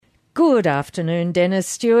Good afternoon, Dennis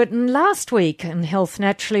Stewart. And last week in Health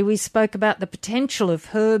Naturally, we spoke about the potential of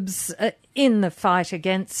herbs in the fight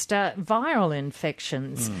against viral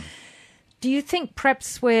infections. Do you think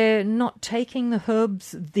perhaps we're not taking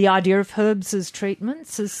the idea of herbs as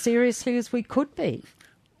treatments as seriously as we could be?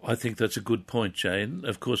 I think that's a good point, Jane.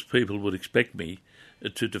 Of course, people would expect me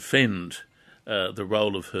to defend the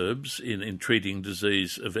role of herbs in treating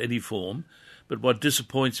disease of any form. But what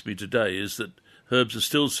disappoints me today is that herbs are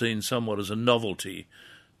still seen somewhat as a novelty,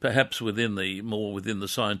 perhaps within the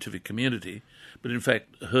scientific community. But in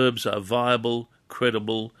fact, herbs are viable,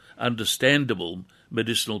 credible, understandable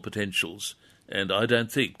medicinal potentials. And I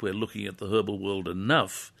don't think we're looking at the herbal world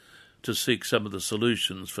enough to seek some of the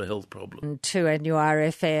solutions for health problems. To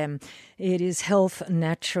NURFM, it is Health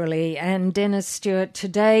Naturally. And Dennis Stewart,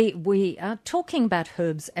 today we are talking about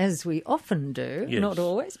herbs as we often do, Yes. Not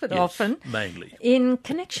always, but Yes, often. mainly. In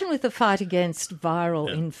connection with the fight against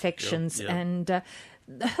viral infections. And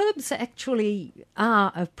the herbs actually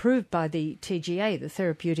are approved by the TGA, the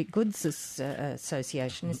Therapeutic Goods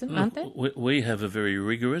Association, aren't they? We have a very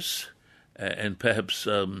rigorous and perhaps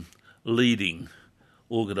leading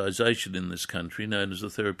organisation in this country known as the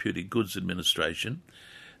Therapeutic Goods Administration.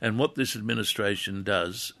 And what this administration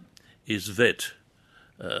does is vet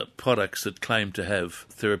products that claim to have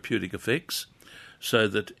therapeutic effects, so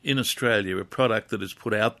that in Australia a product that is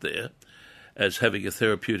put out there as having a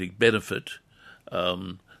therapeutic benefit,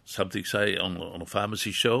 something say on a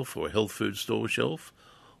pharmacy shelf or a health food store shelf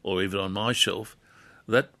or even on my shelf,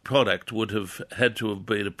 that product would have had to have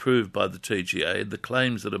been approved by the TGA. The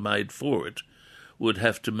claims that are made for it would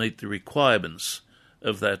have to meet the requirements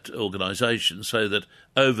of that organisation, so that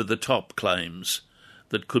over-the-top claims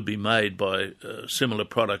that could be made by similar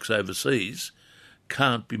products overseas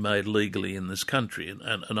can't be made legally in this country,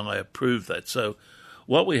 and I approve that. So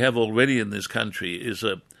what we have already in this country is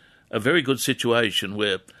a very good situation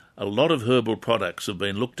where a lot of herbal products have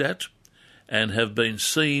been looked at and have been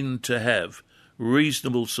seen to have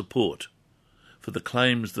reasonable support for the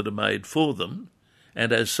claims that are made for them,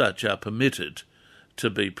 and as such are permitted to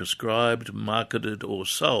be prescribed, marketed or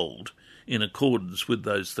sold in accordance with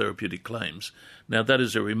those therapeutic claims. Now, that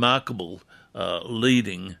is a remarkable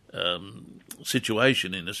leading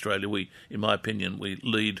situation in Australia. In my opinion, we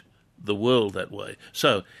lead the world that way.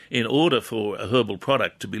 So in order for a herbal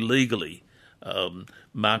product to be legally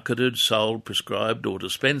marketed, sold, prescribed or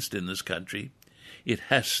dispensed in this country, it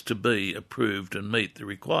has to be approved and meet the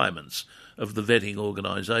requirements of the vetting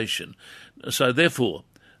organisation. So therefore,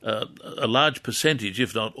 a large percentage,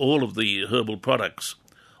 if not all of the herbal products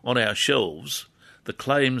on our shelves, the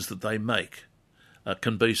claims that they make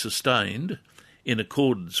can be sustained in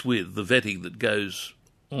accordance with the vetting that goes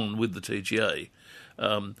on with the TGA.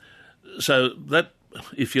 So that,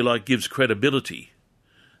 if you like, gives credibility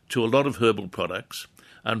to a lot of herbal products.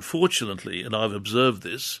 Unfortunately, and I've observed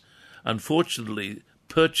this,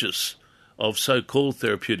 purchase of so-called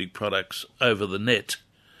therapeutic products over the net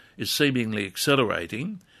is seemingly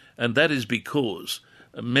accelerating, and that is because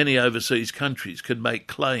many overseas countries can make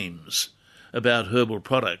claims about herbal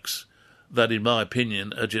products that, in my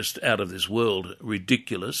opinion, are just out of this world,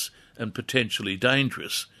 ridiculous and potentially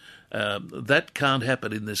dangerous. That can't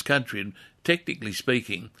happen in this country. And technically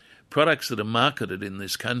speaking, products that are marketed in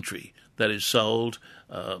this country, that is sold,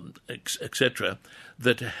 etc.,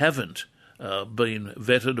 that haven't been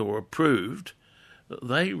vetted or approved,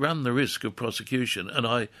 they run the risk of prosecution. And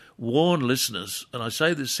I warn listeners, and I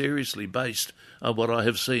say this seriously based on what I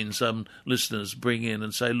have seen some listeners bring in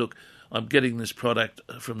and say, look, I'm getting this product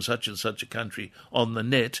from such and such a country on the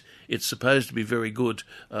net. It's supposed to be very good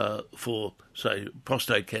for, say,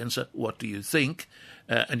 prostate cancer. What do you think?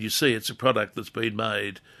 And you see it's a product that's been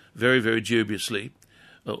made very, very dubiously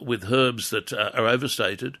with herbs that are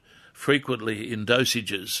overstated, frequently in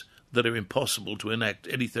dosages that are impossible to enact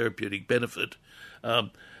any therapeutic benefit.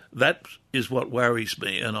 That is what worries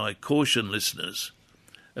me, and I caution listeners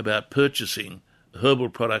about purchasing herbal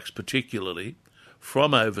products particularly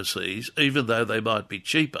from overseas, even though they might be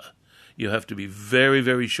cheaper. You have to be very,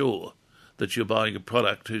 very sure that you're buying a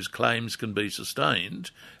product whose claims can be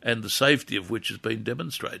sustained and the safety of which has been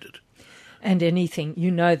demonstrated. And anything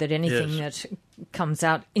that comes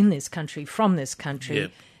out in this country, from this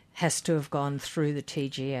country, has to have gone through the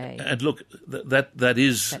TGA. And look, that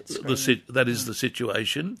is the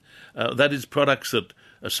situation. That is products that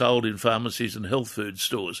are sold in pharmacies and health food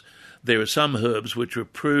stores. There are some herbs which are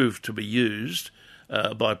approved to be used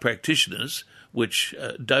by practitioners which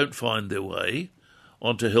don't find their way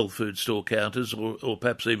onto health food store counters or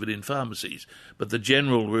perhaps even in pharmacies. But the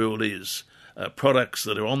general rule is products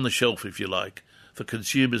that are on the shelf, if you like, for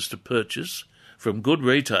consumers to purchase from good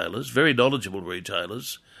retailers, very knowledgeable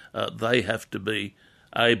retailers. They have to be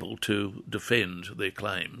able to defend their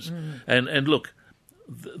claims. And look,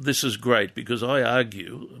 this is great because I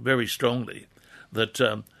argue very strongly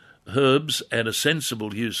that herbs and a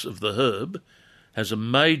sensible use of the herb has a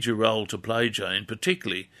major role to play, Jane,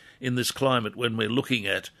 particularly in this climate when we're looking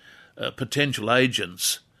at potential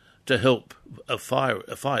agents to help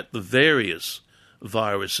fight the various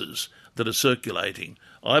viruses that are circulating.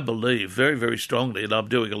 I believe very, very strongly, and I'm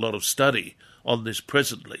doing a lot of study on this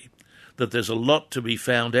presently, that there's a lot to be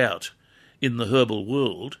found out in the herbal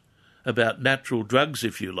world about natural drugs,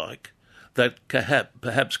 if you like, that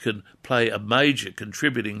perhaps can play a major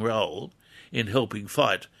contributing role in helping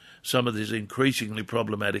fight some of these increasingly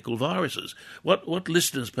problematical viruses. What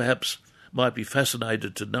listeners perhaps might be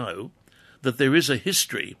fascinated to know, that there is a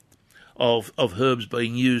history of herbs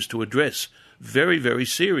being used to address very, very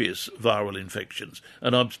serious viral infections.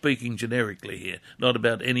 And I'm speaking generically here, not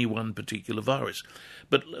about any one particular virus.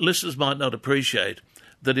 But listeners might not appreciate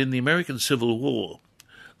that in the American Civil War,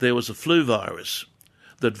 there was a flu virus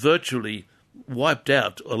that virtually wiped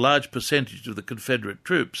out a large percentage of the Confederate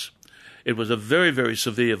troops. It was a very, very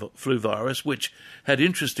severe flu virus, which had,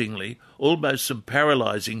 interestingly, almost some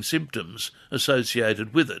paralysing symptoms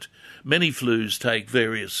associated with it. Many flus take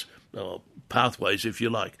various pathways, if you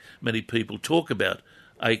like. Many people talk about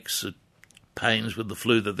aches and pains with the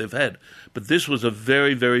flu that they've had. But this was a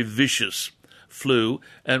very, very vicious flu,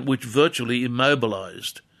 and which virtually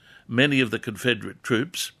immobilised many of the Confederate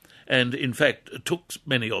troops, and in fact took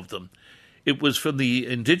many of them. It was from the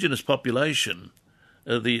indigenous population,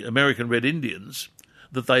 the American Red Indians,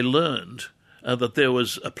 that they learned that there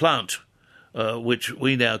was a plant which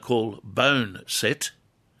we now call bone set.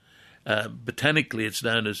 Botanically it's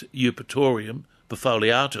known as Eupatorium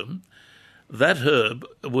bifoliatum. That herb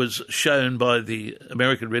was shown by the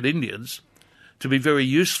American Red Indians to be very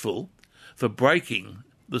useful for breaking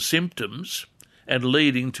the symptoms and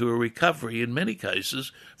leading to a recovery in many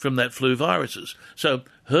cases from that flu viruses. So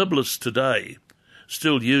herbalists today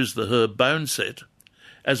still use the herb bone set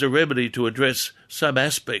as a remedy to address some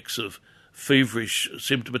aspects of feverish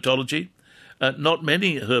symptomatology. Not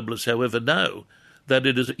many herbalists, however, know that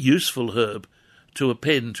it is a useful herb to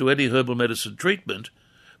append to any herbal medicine treatment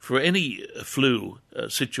for any flu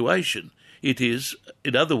situation. It is,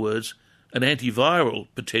 in other words, an antiviral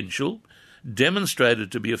potential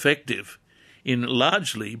demonstrated to be effective in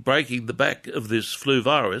largely breaking the back of this flu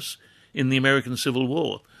virus in the American Civil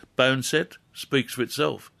War. Bone set speaks for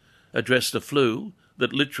itself, addressed a flu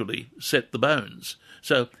that literally set the bones.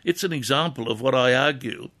 So it's an example of what I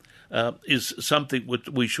argue is something which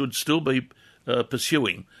we should still be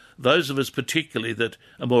pursuing. Those of us particularly that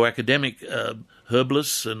are more academic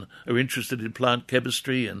herbalists and are interested in plant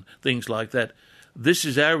chemistry and things like that, this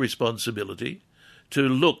is our responsibility to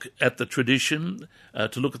look at the tradition,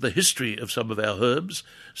 to look at the history of some of our herbs,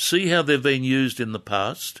 see how they've been used in the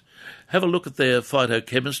past, have a look at their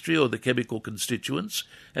phytochemistry or the chemical constituents,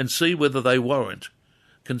 and see whether they warrant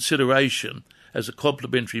consideration as a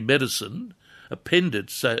complementary medicine, appended,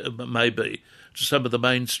 maybe, to some of the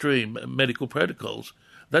mainstream medical protocols.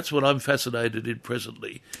 That's what I'm fascinated in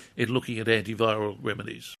presently, in looking at antiviral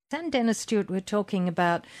remedies. And Dennis Stewart, we're talking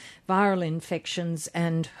about viral infections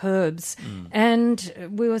and herbs, and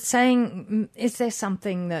we were saying, is there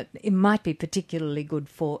something that it might be particularly good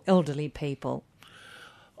for elderly people?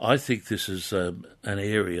 I think this is an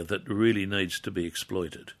area that really needs to be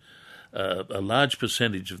exploited. A large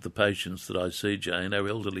percentage of the patients that I see, Jane, are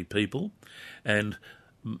elderly people, and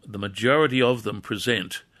the majority of them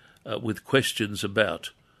present with questions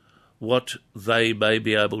about what they may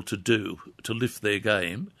be able to do to lift their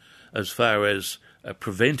game as far as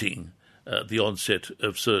preventing the onset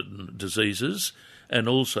of certain diseases and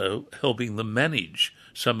also helping them manage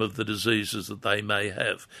some of the diseases that they may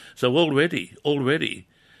have. So already,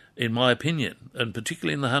 in my opinion, and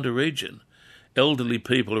particularly in the Hunter region, elderly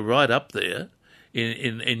people are right up there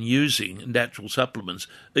in using natural supplements,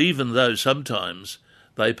 even though sometimes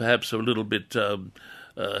they perhaps are a little bit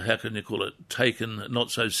taken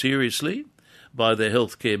not so seriously by their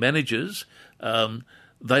healthcare managers.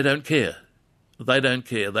 They don't care.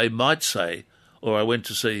 They might say, or I went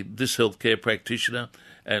to see this healthcare practitioner,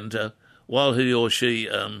 and while he or she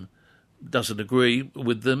doesn't agree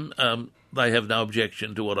with them, they have no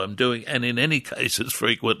objection to what I'm doing, and in any case, as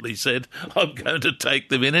frequently said, I'm going to take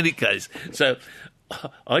them in any case. So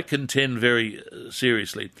I contend very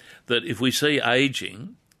seriously that if we see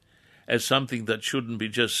ageing as something that shouldn't be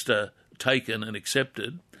just taken and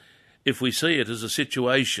accepted, if we see it as a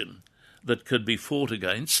situation that could be fought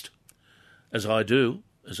against, as I do,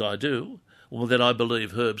 well, then I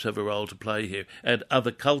believe herbs have a role to play here. And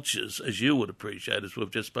other cultures, as you would appreciate, as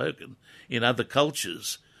we've just spoken, in other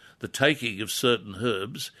cultures, the taking of certain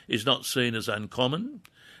herbs is not seen as uncommon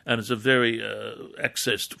and is a very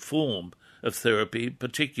accessed form of therapy,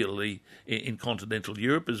 particularly in continental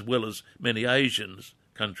Europe as well as many Asian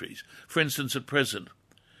countries. For instance, at present,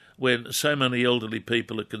 when so many elderly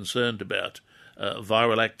people are concerned about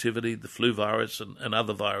viral activity, the flu virus and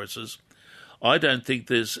other viruses, I don't think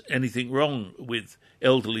there's anything wrong with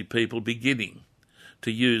elderly people beginning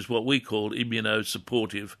to use what we call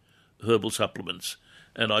immunosupportive herbal supplements.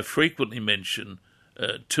 And I frequently mention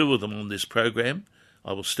two of them on this program.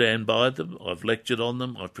 I will stand by them. I've lectured on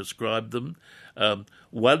them. I've prescribed them.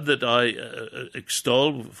 One that I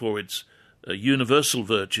extol for its universal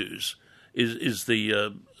virtues is the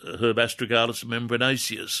herb Astragalus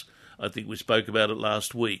membranaceus. I think we spoke about it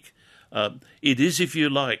last week. It is, if you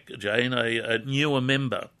like, Jane, a newer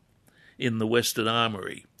member in the Western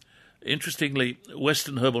armoury. Interestingly,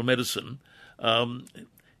 Western herbal medicine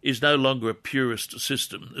is no longer a purist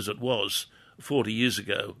system as it was 40 years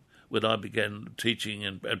ago when I began teaching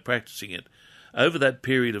and practising it. Over that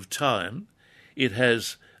period of time, it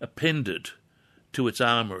has appended to its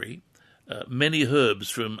armoury many herbs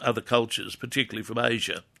from other cultures, particularly from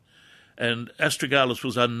Asia. And Astragalus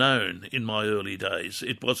was unknown in my early days.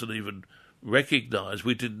 It wasn't even recognised.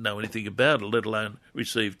 We didn't know anything about it, let alone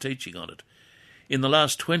receive teaching on it. In the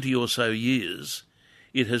last 20 or so years,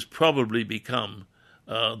 it has probably become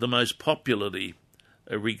the most popularly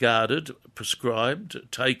regarded, prescribed,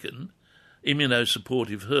 taken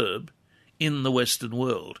immunosupportive herb in the Western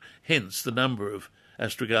world. Hence the number of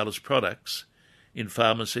Astragalus products in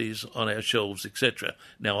pharmacies, on our shelves, etc.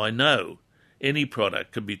 Now, I know any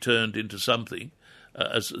product can be turned into something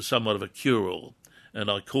as somewhat of a cure-all,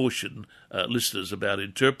 and I caution listeners about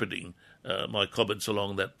interpreting my comments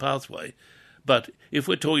along that pathway. But if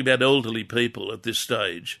we're talking about elderly people at this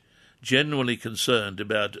stage, generally concerned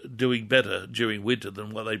about doing better during winter than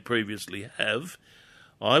what they previously have,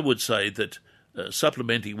 I would say that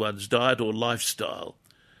supplementing one's diet or lifestyle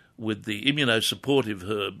with the immunosupportive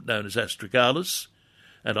herb known as Astragalus,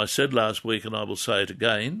 and I said last week, and I will say it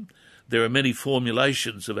again, there are many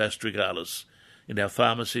formulations of Astragalus in our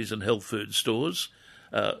pharmacies and health food stores.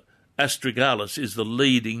 Astragalus is the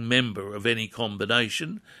leading member of any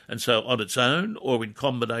combination, and so on its own or in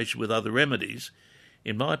combination with other remedies,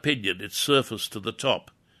 in my opinion, it's surfaced to the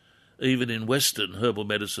top, even in Western herbal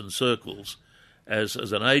medicine circles, as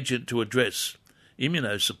an agent to address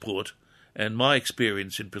immunosupport, and my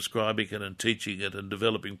experience in prescribing it and teaching it and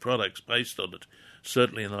developing products based on it,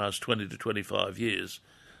 certainly in the last 20 to 25 years,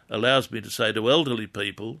 allows me to say to elderly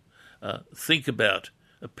people, think about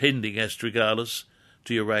appending Astragalus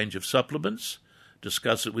to your range of supplements,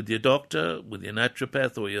 discuss it with your doctor, with your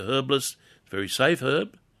naturopath or your herbalist. It's a very safe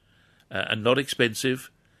herb and not expensive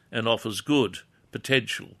and offers good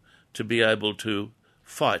potential to be able to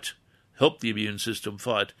help the immune system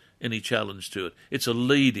fight any challenge to it. It's a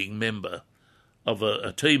leading member of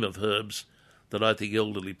a team of herbs that I think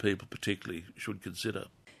elderly people particularly should consider.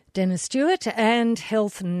 Dennis Stewart and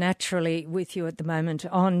Health Naturally with you at the moment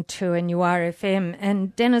on 2NURFM.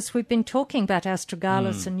 And Dennis, we've been talking about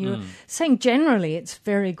Astragalus and you're saying generally it's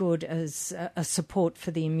very good as a support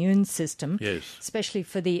for the immune system, yes, especially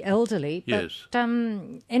for the elderly. Yes. But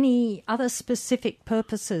any other specific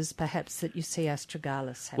purposes perhaps that you see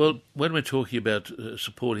Astragalus having? Well, when we're talking about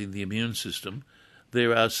supporting the immune system,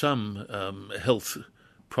 there are some health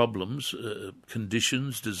problems,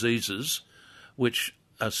 conditions, diseases, which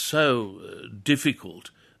are so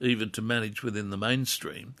difficult even to manage within the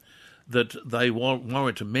mainstream that they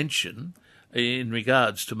warrant a mention in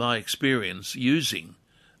regards to my experience using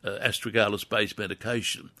Astragalus-based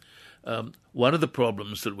medication. One of the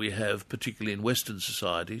problems that we have, particularly in Western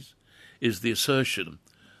societies, is the assertion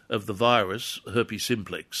of the virus, herpes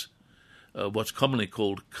simplex, what's commonly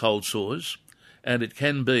called cold sores, and it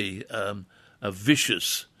can be a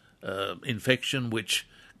vicious infection which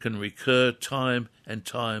can recur time and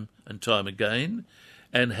time and time again,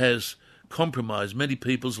 and has compromised many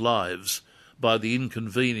people's lives by the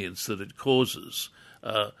inconvenience that it causes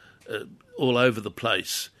all over the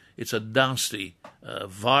place. It's a nasty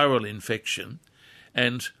viral infection,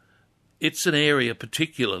 and it's an area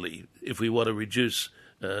particularly, if we want to reduce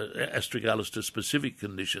Astragalus to specific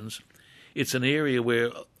conditions, it's an area where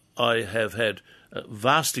I have had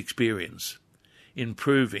vast experience in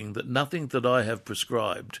proving that nothing that I have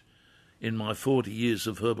prescribed in my 40 years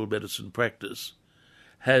of herbal medicine practice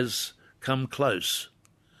has come close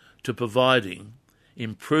to providing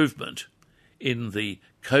improvement in the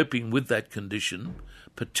coping with that condition,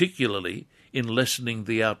 particularly in lessening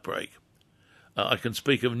the outbreak. I can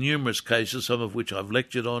speak of numerous cases, some of which I've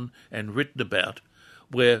lectured on and written about,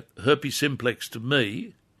 where herpes simplex to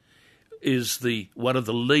me is one of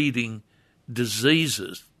the leading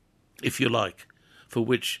diseases, if you like, for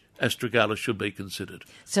which astragalus should be considered.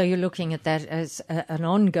 So you're looking at that as an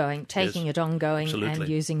ongoing, taking Yes, it ongoing absolutely. and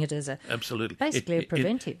using it as basically a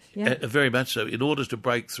preventive. Very much so, in order to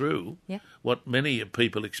break through what many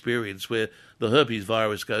people experience, where the herpes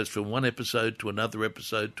virus goes from one episode to another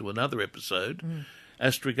episode to another episode.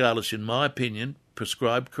 Astragalus, in my opinion,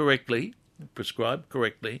 prescribed correctly,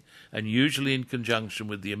 and usually in conjunction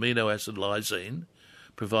with the amino acid lysine,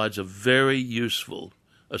 provides a very useful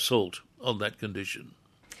assault on that condition.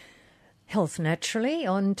 Health Naturally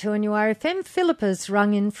on 2NURFM. Philip has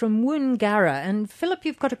rung in from Woongarra. And Philip,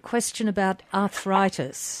 you've got a question about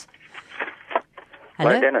arthritis.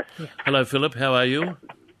 Hello, Dennis. Yeah. Hello, Philip. How are you?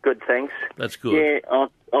 Good, thanks. That's good. Yeah,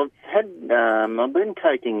 I've been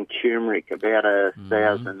taking turmeric, about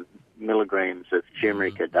 1,000 milligrams of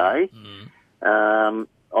turmeric a day.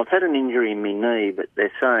 I've had an injury in my knee, but they're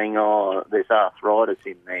saying, there's arthritis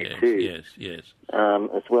in there too. Yes.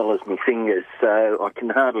 As well as my fingers, so I can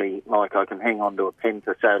hardly, I can hang on to a pen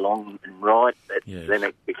for so long and write that then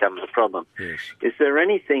it becomes a problem. Yes. Is there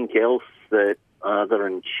anything else that, other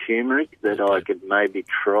than turmeric, that I could maybe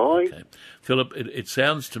try? Okay. Philip, it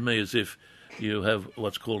sounds to me as if you have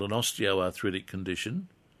what's called an osteoarthritic condition,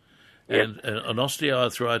 and an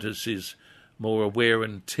osteoarthritis is more a wear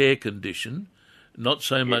and tear condition, not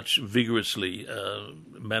so much vigorously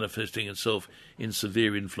manifesting itself in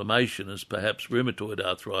severe inflammation as perhaps rheumatoid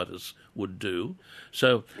arthritis would do.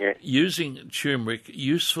 So using turmeric,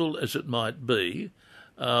 useful as it might be,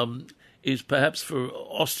 is perhaps for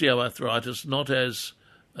osteoarthritis not as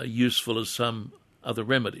useful as some other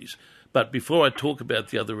remedies. But before I talk about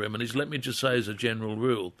the other remedies, let me just say as a general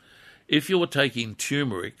rule, if you're taking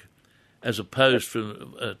turmeric as opposed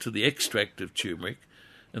to the extract of turmeric,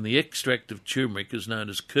 and the extract of turmeric is known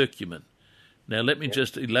as curcumin. Now, let me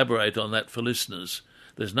just elaborate on that for listeners.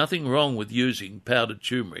 There's nothing wrong with using powdered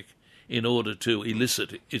turmeric in order to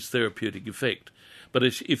elicit its therapeutic effect. But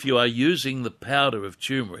if you are using the powder of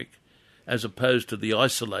turmeric as opposed to the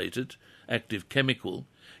isolated active chemical,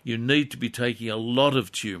 you need to be taking a lot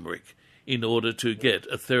of turmeric in order to get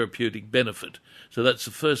a therapeutic benefit. So that's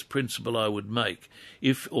the first principle I would make,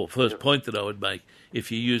 first point that I would make.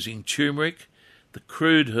 If you're using turmeric, the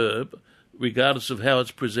crude herb, regardless of how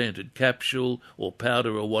it's presented, capsule or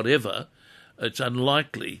powder or whatever, it's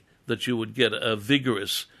unlikely that you would get a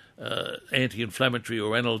vigorous anti-inflammatory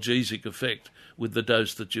or analgesic effect with the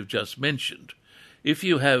dose that you've just mentioned. If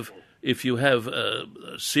you have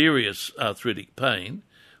serious arthritic pain,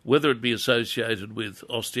 whether it be associated with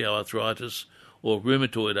osteoarthritis or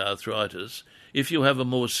rheumatoid arthritis, if you have a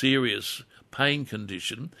more serious pain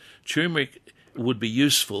condition, turmeric would be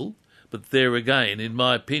useful. But there again, in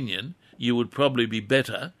my opinion, you would probably be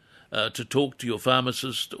better to talk to your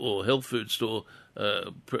pharmacist or health food store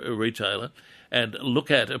retailer and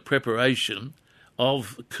look at a preparation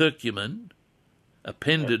of curcumin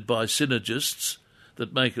appended by synergists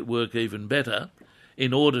that make it work even better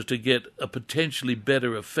in order to get a potentially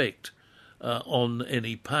better effect on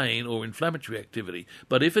any pain or inflammatory activity.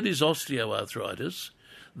 But if it is osteoarthritis,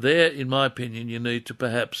 there, in my opinion, you need to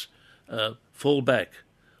perhaps fall back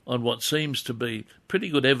on what seems to be pretty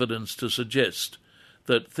good evidence to suggest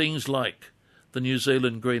that things like the New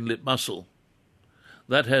Zealand green lip mussel,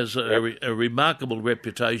 that has a remarkable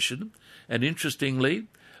reputation, and interestingly,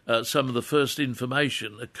 some of the first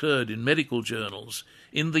information occurred in medical journals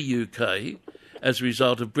in the UK as a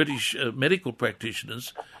result of British medical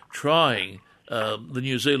practitioners trying the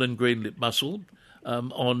New Zealand green lip mussel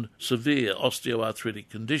on severe osteoarthritic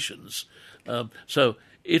conditions. So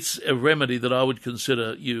it's a remedy that I would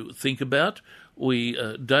consider you think about. We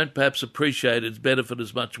don't perhaps appreciate its benefit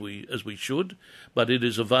as much as we should, but it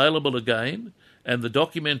is available again, and the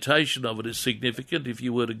documentation of it is significant. If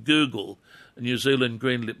you were to Google New Zealand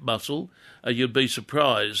green lip mussel, you'd be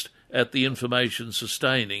surprised at the information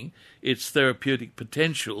sustaining its therapeutic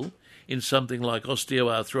potential in something like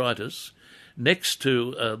osteoarthritis. Next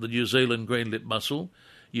to the New Zealand green lip mussel,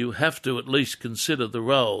 you have to at least consider the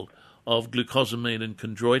role of glucosamine and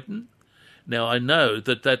chondroitin. Now, I know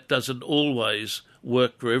that doesn't always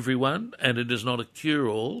work for everyone, and it is not a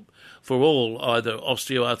cure-all for all either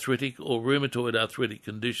osteoarthritic or rheumatoid arthritic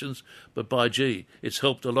conditions, but by gee, it's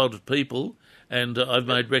helped a lot of people, and I've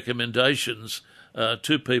made recommendations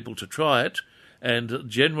to people to try it, and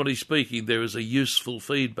generally speaking, there is a useful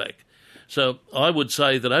feedback. So I would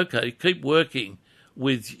say that, okay, keep working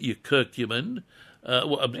with your curcumin,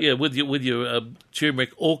 with your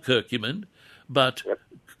turmeric or curcumin, but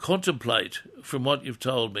contemplate, from what you've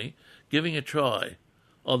told me, giving a try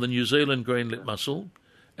on the New Zealand green lip mussel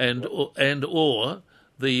and or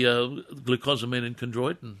the glucosamine in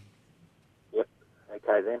chondroitin. Yep.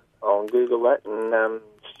 Okay then. I'll Google that and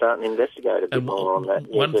start and investigate a bit more on that.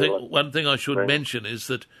 One thing I should mention is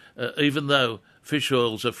that even though fish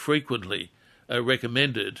oils are frequently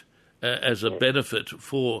recommended as a benefit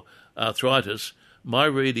for arthritis, my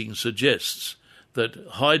reading suggests that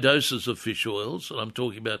high doses of fish oils, and I'm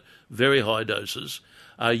talking about very high doses,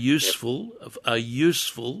 are useful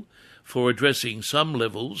for addressing some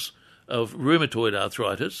levels of rheumatoid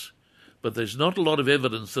arthritis, but there's not a lot of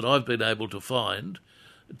evidence that I've been able to find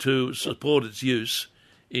to support its use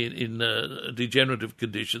in degenerative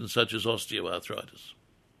conditions such as osteoarthritis.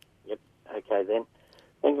 Yep. Okay then.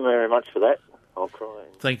 Thank you very much for that. I'll try.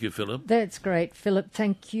 Thank you, Philip. That's great, Philip.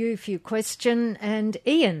 Thank you for your question. And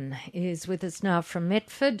Ian is with us now from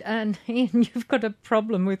Metford. And Ian, you've got a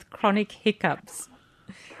problem with chronic hiccups.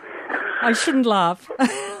 I shouldn't laugh.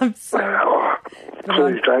 I'm sorry.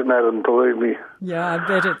 Please don't, madam, believe me. Yeah,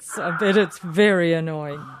 I bet it's very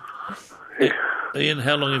annoying. Ian,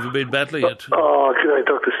 how long have you been battling it? Oh, g'day,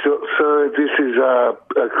 Dr. Stewart. So this is a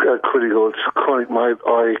critical. It's chronic, mate.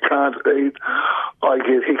 I can't eat. I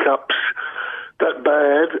get hiccups that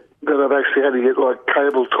bad that I've actually had to get like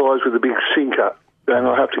cable ties with a big sinker, and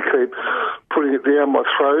I have to keep putting it down my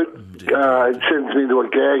throat. It sends me into a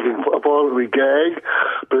violently gag,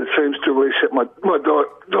 but it seems to reset my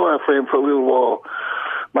diaphragm for a little while.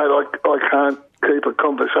 Mate, I can't keep a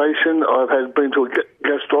conversation. I've been to a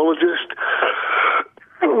gastrologist.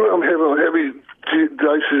 I'm having heavy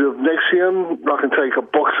doses of Nexium. I can take a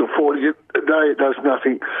box of 40 a day. It does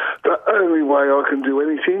nothing. The only way I can do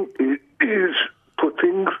anything is put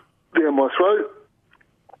things down my throat,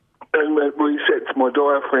 and that resets my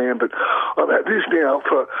diaphragm. But I've had this now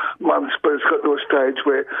for months, but it's got to a stage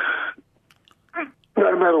where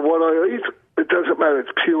no matter what I eat, it doesn't matter.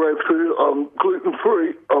 It's pureed food. I'm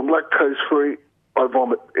gluten-free. I'm lactose-free. I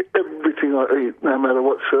vomit. Everything I eat, no matter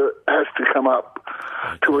what, sir, has to come up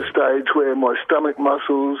to a stage where my stomach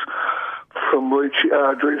muscles from reaching,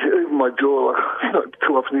 even my jaw, like, not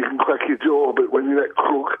too often you can crack your jaw, but when you're that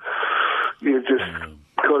crook, you just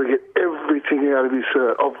got to get everything out of you,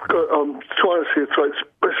 sir. I'm trying to see a throat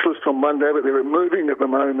specialist on Monday, but they're moving at the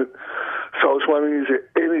moment. So I was wondering, is there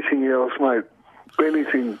anything else, mate?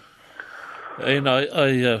 Anything? And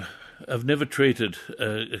I've never treated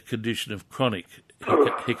a condition of chronic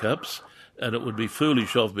hiccups, and it would be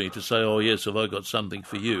foolish of me to say, oh, yes, have I got something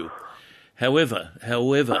for you? However,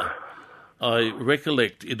 I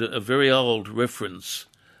recollect in a very old reference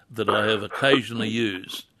that I have occasionally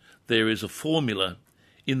used, there is a formula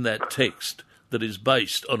in that text that is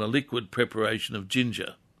based on a liquid preparation of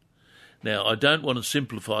ginger. Now, I don't want to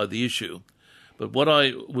simplify the issue, but what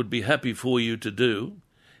I would be happy for you to do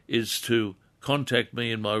is to contact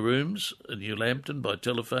me in my rooms in New Lambton by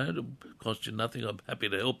telephone. It'll cost you nothing. I'm happy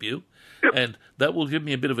to help you. And that will give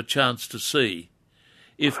me a bit of a chance to see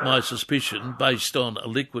if my suspicion, based on a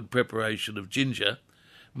liquid preparation of ginger,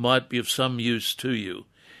 might be of some use to you.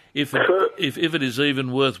 If it is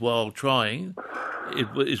even worthwhile trying, it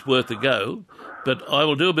is worth a go. But I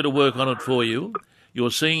will do a bit of work on it for you.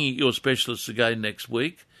 You're seeing your specialist again next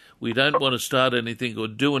week. We don't want to start anything or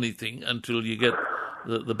do anything until you get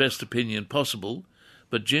the best opinion possible,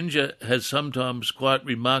 but ginger has sometimes quite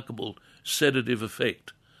remarkable sedative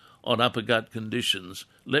effect on upper gut conditions.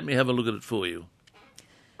 Let me have a look at it for you.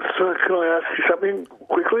 So can I ask you something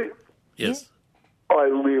quickly? Yes. I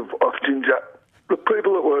live off ginger. The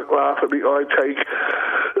people at work laugh at me. I take,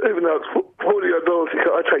 even though it's $40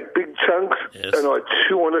 I take big chunks, yes, and I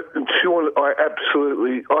chew on it and chew on it.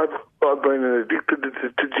 I've been addicted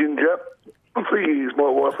to ginger for years. My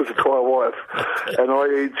wife was a Thai wife, and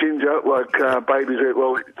I eat ginger like babies eat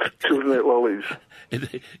lollies, children eat lollies.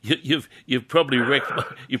 You've probably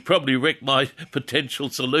wrecked my potential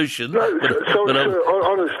solution. No,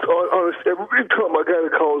 honest. Every time I go to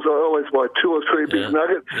Coles, I always buy 2 or 3 big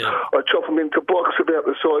nuggets. Yeah. I chop them into blocks about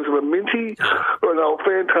the size of a minty or an old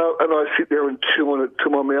Fanta, and I sit there and chew on it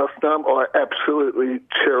till my mouth numb. I absolutely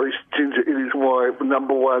cherish ginger. It is my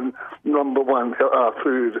number one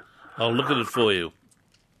food. I'll look at it for you.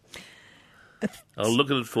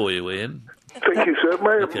 Ian. Thank you, sir.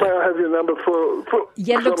 May I have your number for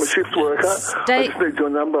I'm a shift worker. I just need your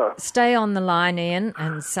number. Stay on the line, Ian,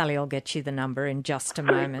 and Sally will get you the number in just a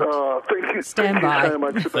moment. Thank you. Stand by. Thank you so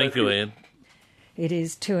much. Thank you, Ian. It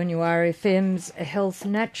is 2NURFM's Health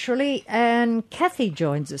Naturally, and Kathy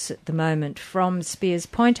joins us at the moment from Spears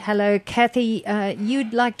Point. Hello, Kathy.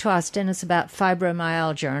 You'd like to ask Dennis about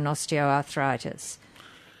fibromyalgia and osteoarthritis.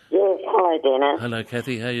 Yes, Hello, Dennis. Hello,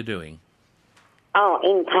 Kathy. How are you doing? Oh,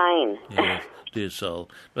 in pain. Yes, dear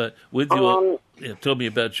soul. But with your, tell me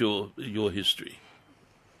about your history.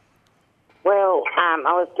 Well, I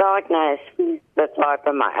was diagnosed with the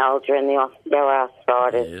fibromyalgia and the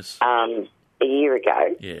osteoarthritis Yes. A year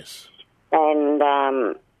ago. Yes. And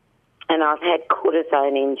I've had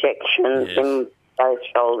cortisone injections Yes. in both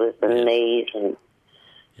shoulders and Yes. knees. And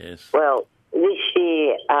Yes. well, this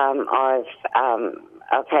year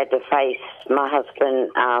I've had to face my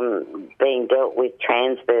husband being dealt with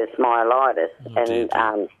transverse myelitis, dear.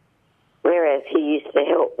 and whereas he used to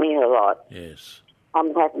help me a lot, Yes.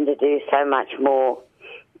 I'm having to do so much more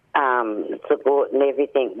support and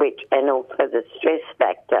everything, and also the stress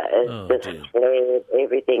factor has just dear. flared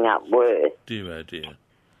everything up worse. Dear, oh dear.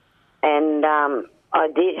 And I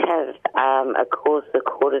did have a course of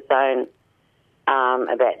cortisone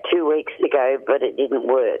about 2 weeks ago, but it didn't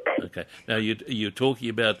work. Okay. Now, you're talking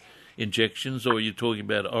about injections, or are you talking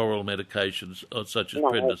about oral medications such as No.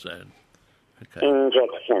 prednisone? Okay.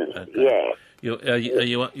 Injections, Okay. yeah.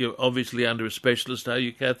 You're obviously under a specialist, are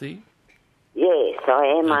you, Kathy? Yes, I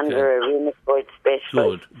am Okay. under a rheumatoid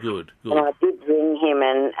specialist. Good. And I did ring him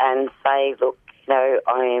and say, look,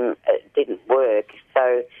 it didn't work,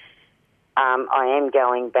 so I am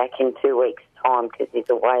going back in 2 weeks' time because he's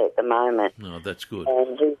away at the moment. No, that's good.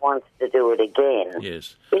 And he wants to do it again.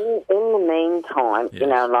 Yes. In the meantime,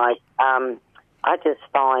 Yes. I just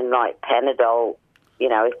find Panadol,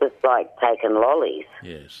 it's just like taking lollies.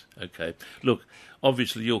 Yes. Okay. Look,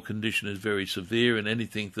 obviously your condition is very severe, and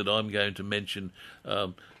anything that I'm going to mention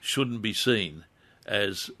shouldn't be seen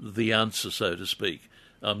as the answer, so to speak.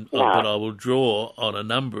 But I will draw on a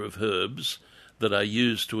number of herbs that are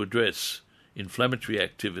used to address inflammatory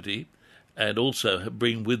activity and also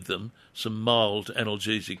bring with them some mild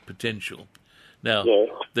analgesic potential. Now, Yes.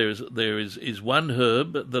 there is one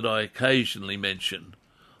herb that I occasionally mention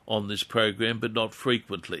on this program, but not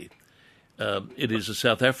frequently. It is a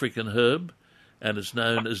South African herb, and it's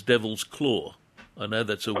known as Devil's Claw. I know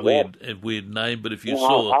that's a weird name, but if you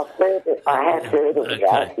saw, I've heard it. I have heard of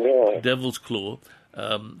that. Yeah. Devil's Claw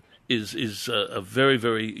is a very,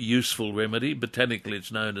 very useful remedy. Botanically,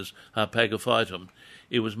 it's known as Harpagophytum.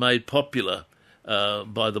 It was made popular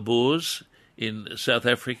by the Boers in South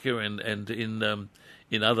Africa and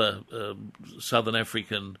in other southern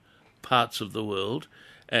African parts of the world,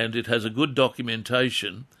 and it has a good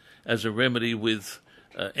documentation as a remedy with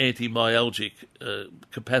anti-myalgic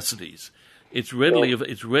capacities. It's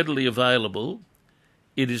readily available.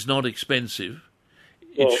 It is not expensive.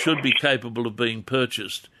 It should be capable of being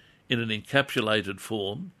purchased in an encapsulated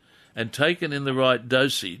form, and taken in the right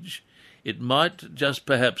dosage, it might just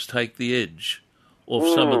perhaps take the edge off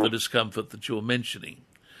some of the discomfort that you're mentioning.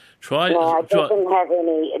 It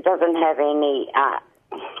doesn't have any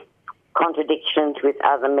contradictions with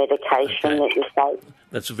other medication that you take.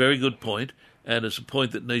 That's a very good point, and it's a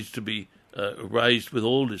point that needs to be raised with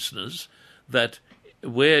all listeners, that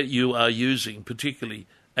where you are using particularly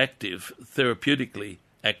active, therapeutically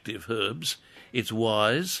active herbs, it's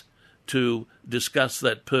wise to discuss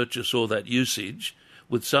that purchase or that usage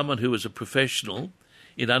with someone who is a professional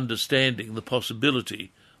in understanding the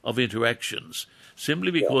possibility of interactions.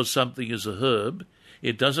 Simply because something is a herb,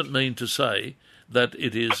 it doesn't mean to say that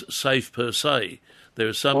it is safe per se. There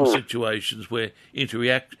are some situations where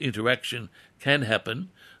interaction can happen,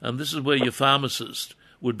 and this is where your pharmacist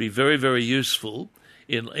would be very, very useful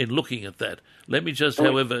in looking at that. Let me just,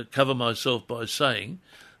 however, cover myself by saying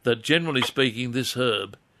that generally speaking, this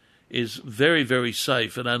herb is very, very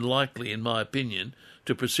safe and unlikely, in my opinion,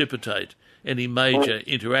 to precipitate any major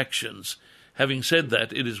interactions. Having said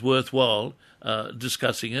that, it is worthwhile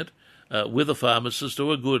discussing it with a pharmacist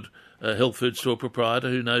or a good health food store proprietor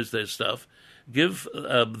who knows their stuff. Give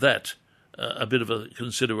that a bit of a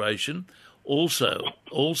consideration.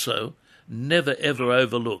 Also, never ever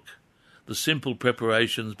overlook the simple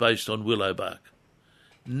preparations based on willow bark.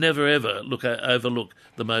 Never ever overlook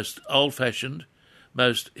the most old-fashioned,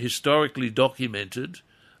 most historically documented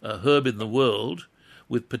herb in the world,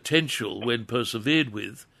 with potential, when persevered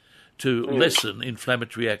with, to lessen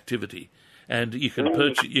inflammatory activity. And you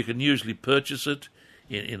can usually purchase it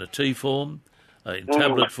in a tea form, in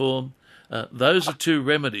tablet form. Those are two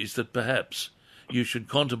remedies that perhaps you should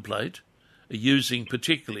contemplate using,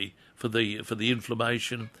 particularly for the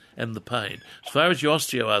inflammation and the pain. As far as your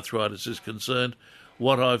osteoarthritis is concerned,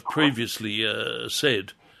 what I've previously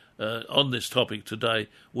said on this topic today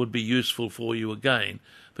would be useful for you again,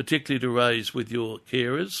 particularly to raise with your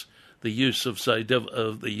carers the use of,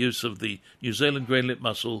 the New Zealand green lip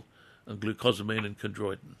mussel and glucosamine and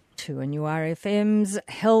chondroitin. 2NURFM's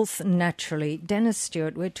Health Naturally. Dennis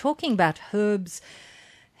Stewart, we're talking about herbs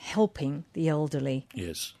helping the elderly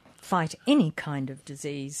fight any kind of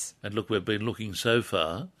disease. And look, we've been looking so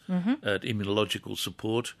far at immunological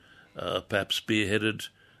support, perhaps spearheaded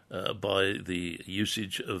by the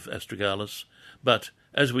usage of astragalus. But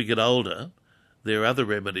as we get older, there are other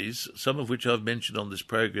remedies, some of which I've mentioned on this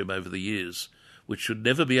program over the years, which should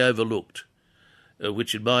never be overlooked,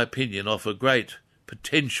 which in my opinion offer great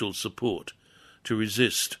potential support to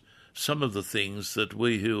resist some of the things that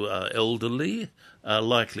we who are elderly are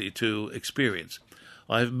likely to experience.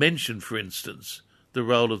 I have mentioned, for instance, the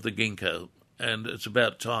role of the ginkgo, and it's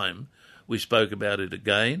about time we spoke about it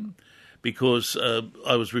again, because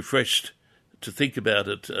I was refreshed to think about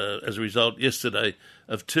it as a result yesterday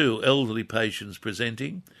of two elderly patients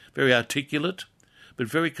presenting, very articulate, but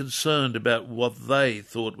very concerned about what they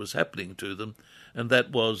thought was happening to them, and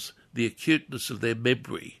that was the acuteness of their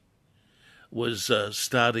memory was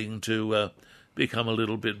starting to become a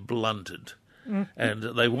little bit blunted. And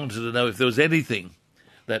they wanted to know if there was anything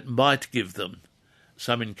that might give them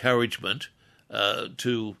some encouragement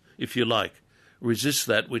to, if you like, resist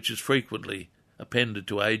that which is frequently appended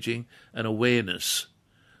to ageing, an awareness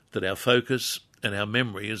that our focus and our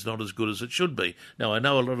memory is not as good as it should be. Now, I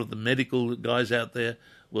know a lot of the medical guys out there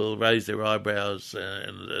will raise their eyebrows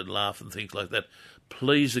and laugh and things like that.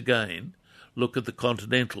 Please, again, look at the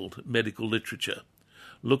continental medical literature.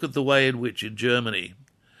 Look at the way in which, in Germany,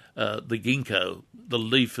 the ginkgo, the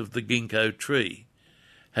leaf of the ginkgo tree,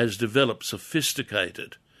 has developed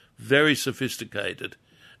sophisticated, very sophisticated,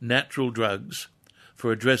 natural drugs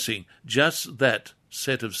for addressing just that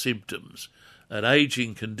set of symptoms, an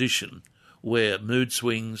ageing condition where mood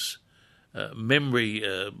swings, memory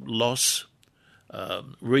loss,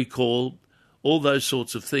 recall, all those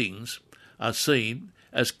sorts of things are seen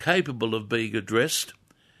as capable of being addressed,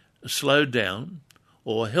 slowed down,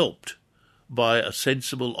 or helped by a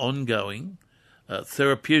sensible, ongoing,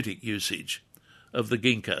 therapeutic usage of the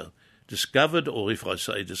ginkgo. Discovered, or if I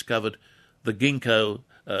say discovered, the ginkgo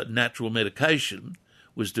natural medication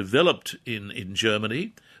was developed in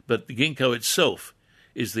Germany, but the ginkgo itself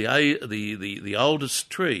is the oldest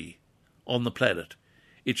tree on the planet.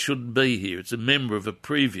 It shouldn't be here. It's a member of a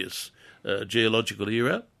previous geological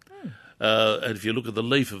era. And if you look at the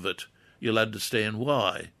leaf of it, you'll understand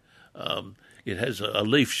why. It has a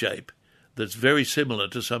leaf shape that's very similar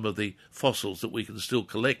to some of the fossils that we can still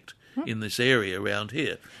collect in this area around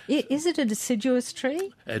here. Is it a deciduous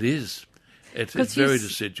tree? It is. It's very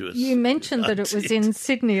deciduous. You mentioned that it was in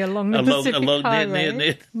Sydney along the Pacific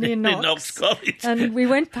Highway, near Knox College. And we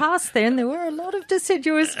went past there and there were a lot of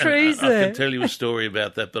deciduous trees there. I can tell you a story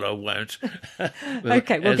about that, but I won't.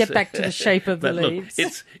 Okay, we'll get back to the shape of the leaves.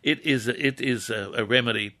 Look, it is a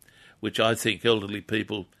remedy which I think elderly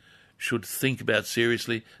people should think about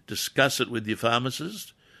seriously. Discuss it with your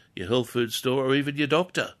pharmacist, your health food store, or even your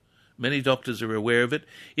doctor. Many doctors are aware of it.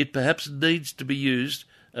 It perhaps needs to be used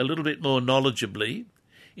a little bit more knowledgeably,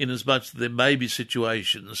 inasmuch that there may be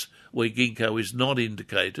situations where ginkgo is not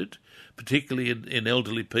indicated, particularly in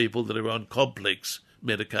elderly people that are on complex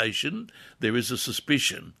medication. There is a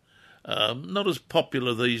suspicion, not as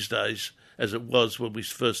popular these days as it was when we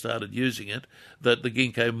first started using it, that the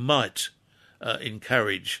ginkgo might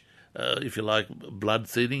encourage, if you like, blood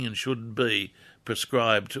thinning and shouldn't be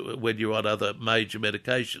prescribed when you're on other major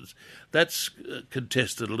medications. That's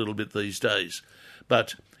contested a little bit these days.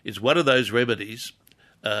 But it's one of those remedies,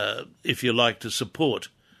 if you like, to support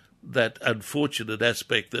that unfortunate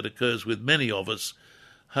aspect that occurs with many of us.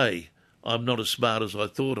 Hey, I'm not as smart as I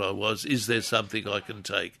thought I was. Is there something I can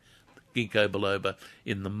take? Ginkgo biloba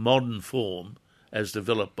in the modern form as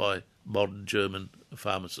developed by modern German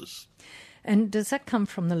pharmacists. And does that come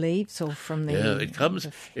from the leaves or from the... Yeah, it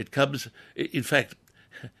comes... In fact,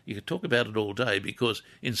 you could talk about it all day, because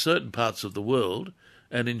in certain parts of the world,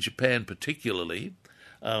 and in Japan particularly,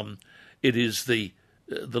 it is the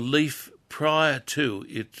leaf prior to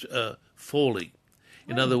it falling.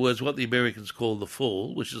 In other words, what the Americans call the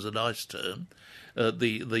fall, which is a nice term,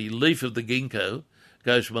 the leaf of the ginkgo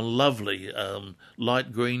goes from a lovely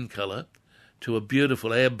light green colour to a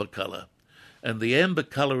beautiful amber colour. And the amber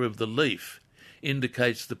colour of the leaf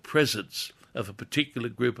indicates the presence of a particular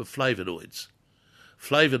group of flavonoids.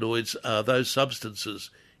 Flavonoids are those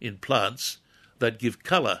substances in plants that give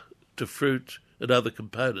colour to fruit and other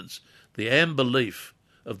components. The amber leaf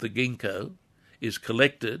of the ginkgo is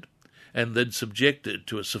collected and then subjected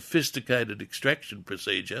to a sophisticated extraction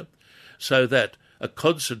procedure so that a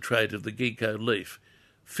concentrate of the ginkgo leaf,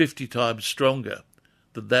 50 times stronger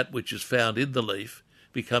than that which is found in the leaf,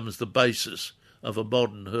 becomes the basis of a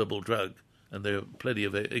modern herbal drug And there are plenty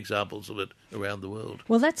of examples of it around the world.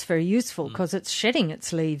 Well, that's very useful because it's shedding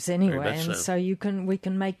its leaves anyway, and so we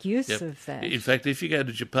can make use of that. In fact, if you go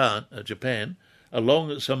to Japan,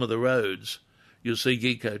 along some of the roads, you'll see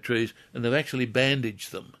ginkgo trees, and they've actually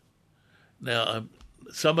bandaged them. Now,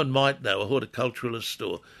 someone might know, a horticulturalist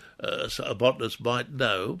or a botanist might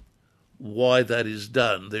know why that is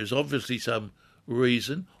done. There's obviously some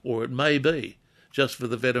reason, or it may be just for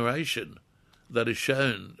the veneration that is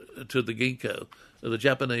shown to the ginkgo. The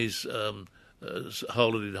Japanese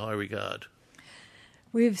hold it in high regard.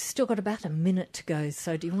 We've still got about a minute to go,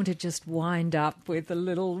 so do you want to just wind up with a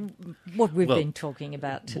little what we've been talking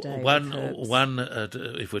about today?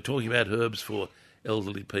 If we're talking about herbs for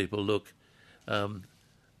elderly people, look,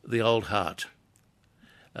 the old heart.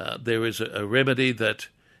 There is a remedy that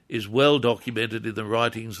is well documented in the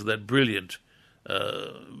writings of that brilliant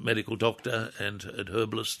medical doctor and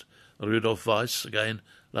herbalist, Rudolf Weiss, again,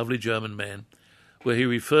 lovely German man, where he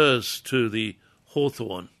refers to the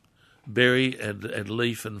hawthorn, berry and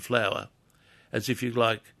leaf and flower, as if you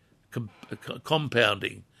like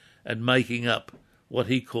compounding and making up what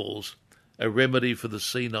he calls a remedy for the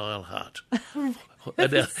senile heart.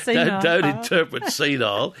 Don't interpret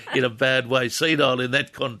senile in a bad way. Senile in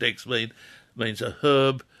that context means a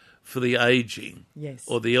herb for the aging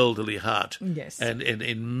or the elderly heart. Yes. And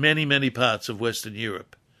in many, many parts of Western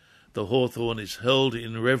Europe, the hawthorn is held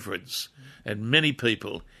in reverence, and many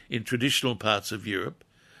people in traditional parts of Europe,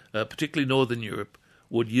 particularly Northern Europe,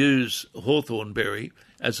 would use hawthorn berry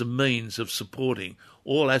as a means of supporting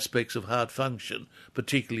all aspects of heart function,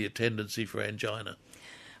 particularly a tendency for angina.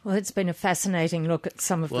 Well, it's been a fascinating look at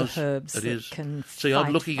some of the herbs that can See,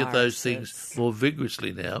 I'm looking at those viruses. things more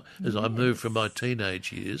vigorously now as I move from my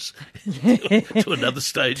teenage years to another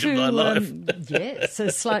stage of my life. Yes,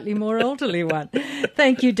 a slightly more elderly one.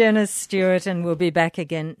 Thank you, Dennis Stewart, and we'll be back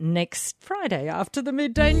again next Friday after the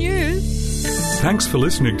midday news. Thanks for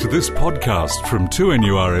listening to this podcast from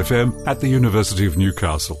 2NURFM at the University of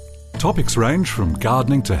Newcastle. Topics range from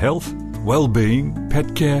gardening to health, well-being,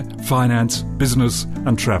 pet care, finance, business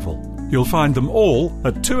and travel. You'll find them all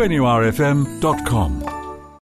at 2NURFM.com.